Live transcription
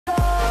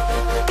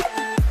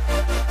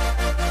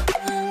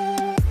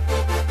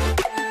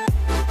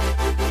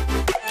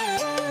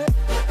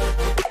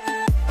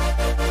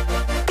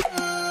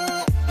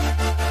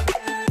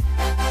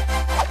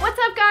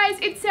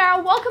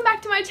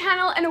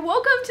channel and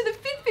welcome to the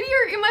 5th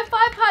video in my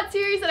 5-part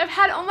series that I've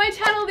had on my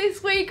channel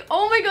this week.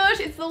 Oh my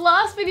gosh, it's the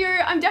last video.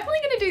 I'm definitely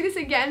going to do this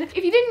again. If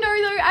you didn't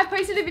know though, I've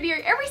posted a video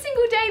every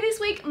single day this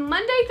week,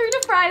 Monday through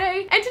to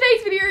Friday, and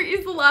today's video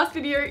is the last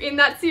video in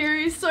that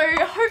series. So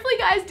hopefully you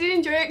guys did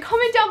enjoy it.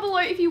 Comment down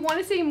below if you want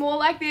to see more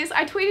like this.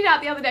 I tweeted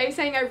out the other day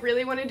saying I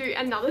really want to do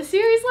another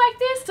series like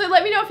this, so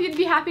let me know if you'd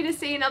be happy to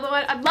see another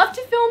one. I'd love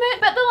to film it.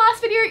 But the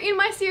last video in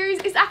my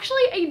series is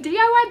actually a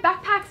DIY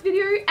backpacks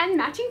video and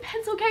matching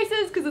pencil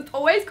cases, because it's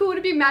always cool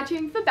to be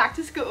matching for back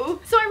to school.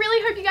 So I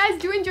really hope you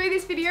guys do enjoy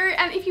this video,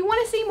 and if you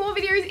want to see more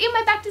videos in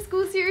my back to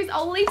school series,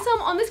 I'll leave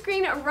some on the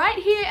screen right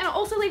here, and I'll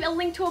also leave a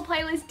link to a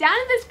playlist down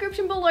in the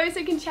description below so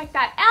you can check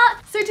that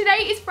out. So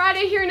today is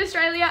Friday here in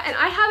Australia and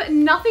I have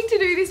nothing to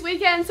do this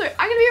weekend, so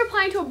I'm going to be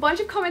replying to a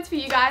bunch of comments for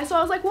you guys. So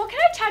I was like, what can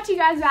I chat to you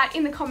guys about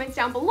in the comments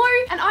down below?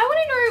 And I want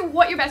to know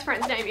what your best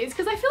friend's name is,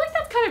 because I feel like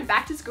that's kind of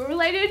back to school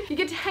related. You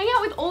get to hang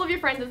out with all of your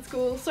friends at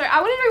school, so I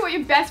want to know what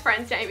your best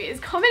friend's name is.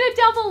 Comment it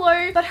down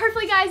below. But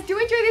hopefully you guys do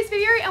enjoy this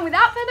video, and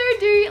without further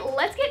ado,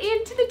 let's get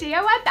into the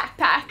DIY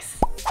backpacks.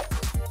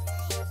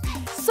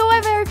 So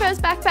our very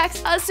first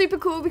backpacks are super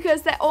cool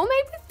because they're all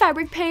made with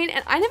fabric paint,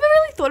 and I never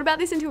really thought about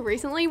this until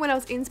recently when I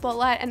was in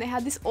Spotlight and they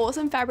had this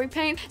awesome fabric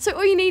paint. So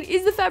all you need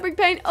is the fabric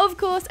paint, of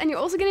course, and you're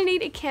also going to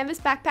need a canvas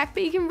backpack,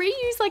 but you can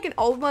reuse like an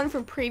old one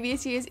from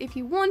previous years if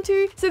you want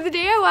to. So the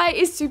DIY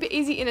is super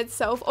easy in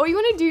itself. All you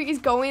want to do is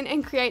go in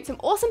and create some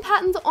awesome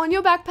patterns on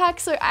your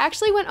backpack. So I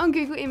actually went on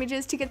Google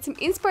Images to get some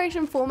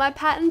inspiration for my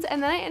patterns,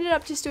 and then I ended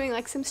up just doing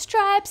like some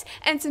stripes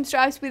and some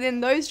stripes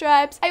within those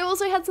stripes. I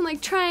also had some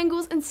like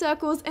triangles and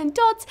circles and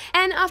dots,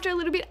 and after a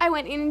little bit I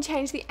went in and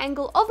changed the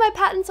angle of my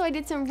pattern, so I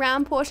did some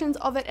round portions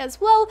of it as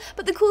well.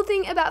 But the cool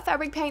thing about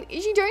fabric paint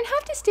is you don't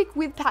have to stick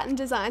with pattern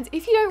designs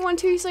if you don't want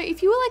to. So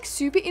if you were like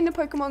super into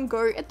Pokemon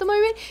Go at the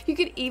moment, you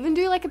could even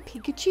do like a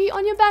Pikachu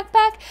on your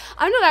backpack.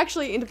 I'm not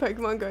actually into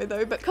Pokemon Go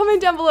though, but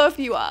comment down below if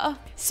you are.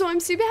 So I'm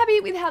super happy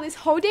with how this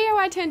whole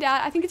DIY turned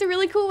out. I think it's a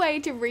really cool way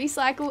to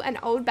recycle an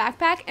old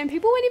backpack, and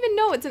people won't even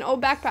know it's an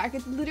old backpack.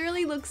 It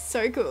literally looks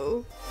so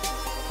cool.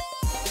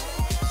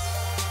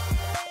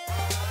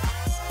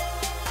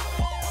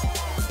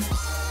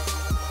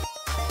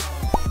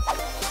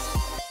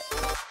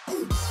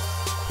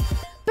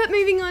 But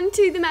moving on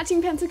to the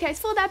matching pencil case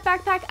for that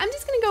backpack, I'm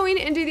just going to go in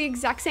and do the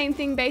exact same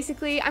thing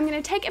basically. I'm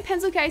going to take a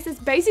pencil case that's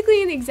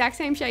basically in the exact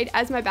same shade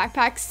as my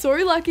backpack, so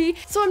lucky.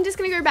 So I'm just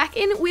going to go back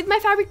in with my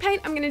fabric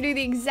paint. I'm going to do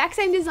the exact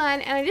same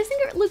design, and I just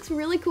think it looks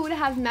really cool to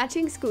have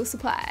matching school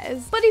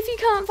supplies. But if you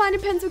can't find a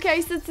pencil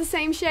case that's the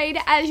same shade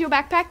as your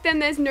backpack, then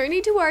there's no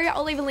need to worry.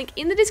 I'll leave a link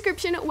in the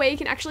description where you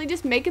can actually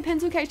just make a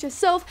pencil case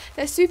yourself.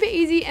 They're super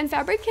easy, and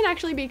fabric can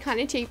actually be kind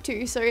of cheap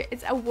too, so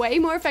it's a way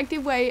more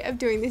effective way of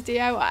doing this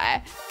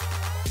DIY.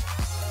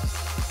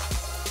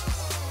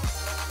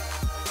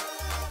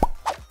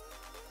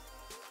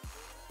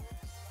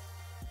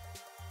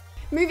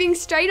 Moving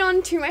straight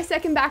on to my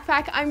second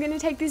backpack, I'm going to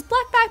take this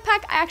black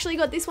backpack. I actually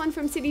got this one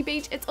from City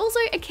Beach. It's also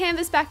a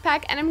canvas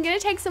backpack, and I'm going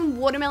to take some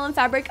watermelon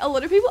fabric. A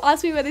lot of people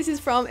ask me where this is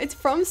from. It's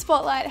from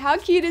Spotlight. How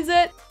cute is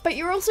it? But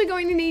you're also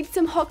going to need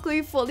some hot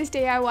glue for this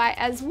DIY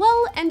as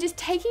well. And just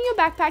taking your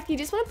backpack, you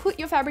just want to put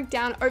your fabric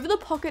down over the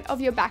pocket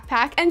of your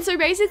backpack. And so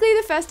basically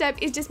the first step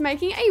is just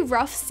making a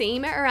rough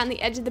seam around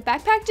the edge of the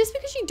backpack, just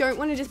because you don't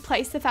want to just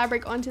place the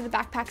fabric onto the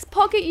backpack's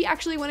pocket. You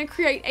actually want to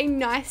create a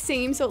nice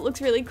seam so it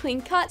looks really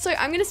clean cut. So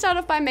I'm going to start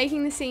off by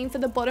making the seam for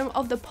the bottom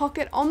of the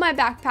pocket on my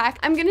backpack.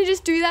 I'm going to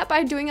just do that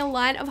by doing a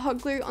line of hot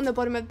glue on the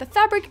bottom of the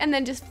fabric and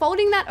then just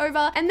folding that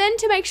over. And then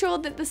to make sure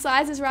that the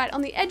size is right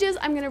on the edges,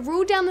 I'm going to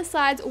rule down the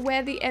sides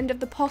where the end of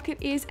the pocket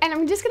is, and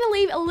I'm just going to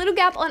leave a little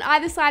gap on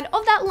either side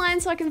of that line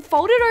so I can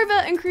fold it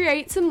over and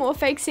create some more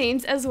fake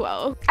seams as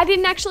well. I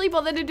didn't actually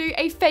bother to do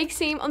a fake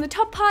seam on the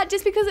top part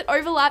just because it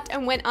overlapped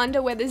and went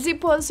under where the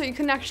zip was, so you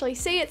couldn't actually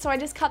see it, so I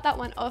just cut that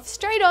one off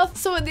straight off.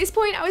 So at this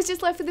point I was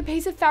just left with a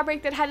piece of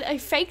fabric that had a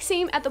fake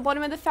seam at the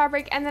bottom of the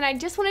fabric, and then I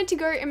just wanted to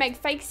go and make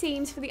fake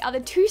seams for the other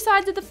two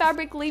sides of the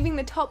fabric, leaving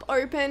the top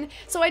open.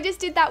 So I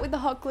just did that with the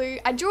hot glue.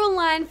 I drew a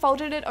line,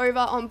 folded it over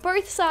on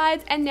both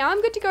sides, and now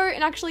I'm good to go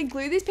and actually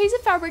glue this piece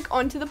of fabric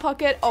onto the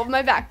pocket of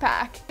my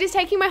backpack. Just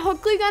taking my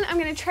hot glue gun, I'm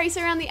going to trace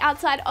around the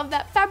outside of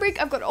that fabric.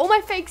 I've got all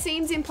my fake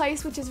seams in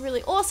place, which is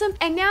really awesome.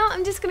 And now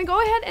I'm just going to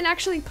go ahead and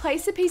actually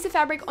place the piece of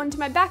fabric onto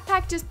my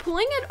backpack, just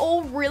pulling it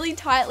all really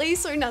tightly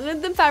so none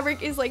of the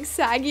fabric is like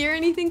saggy or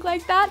anything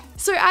like that.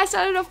 So I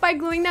started off by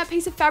gluing that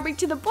piece of fabric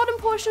to the bottom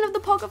portion of the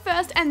pocket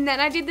first, and then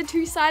I did the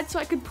two sides so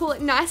I could pull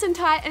it nice and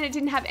tight and it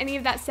didn't have any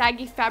of that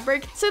saggy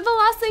fabric. So the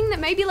last thing that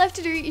may be left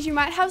to do is you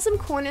might have some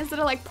corners that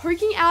are like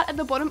poking out at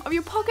the bottom of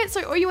your pocket.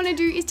 So all you want to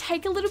do is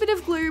take a little bit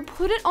of glue,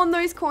 put it on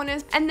those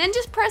corners, and then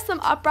just press them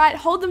upright,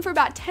 hold them for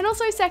about 10 or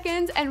so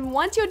seconds, and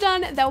once you're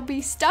done, they'll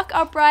be stuck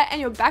upright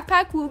and your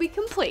backpack will be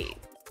complete.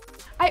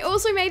 I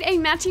also made a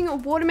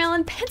matching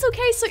watermelon pencil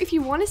case, so if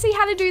you want to see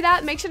how to do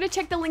that, make sure to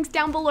check the links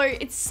down below.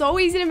 It's so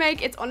easy to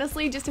make. It's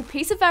honestly just a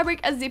piece of fabric,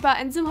 a zipper,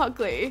 and some hot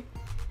glue.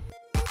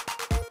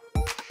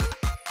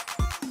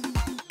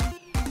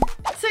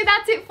 So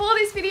that's it for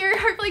this video.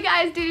 Hopefully you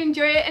guys did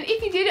enjoy it, and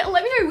if you did,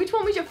 let me know which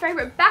one was your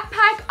favorite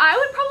backpack. I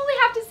would probably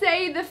have to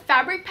say the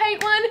fabric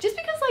paint one, just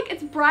because like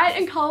it's bright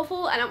and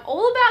colorful and I'm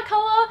all about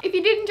color. If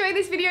you did enjoy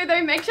this video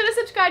though, make sure to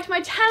subscribe to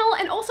my channel,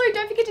 and also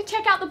don't forget to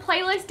check out the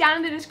playlist down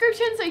in the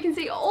description so you can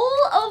see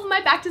all of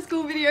my back to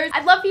school videos.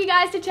 I'd love for you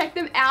guys to check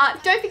them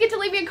out. Don't forget to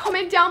leave me a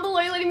comment down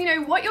below letting me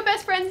know what your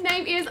best friend's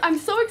name is. I'm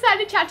so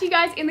excited to chat to you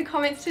guys in the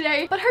comments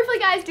today, but hopefully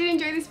you guys did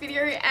enjoy this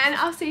video, and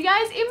I'll see you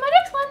guys in my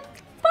next one.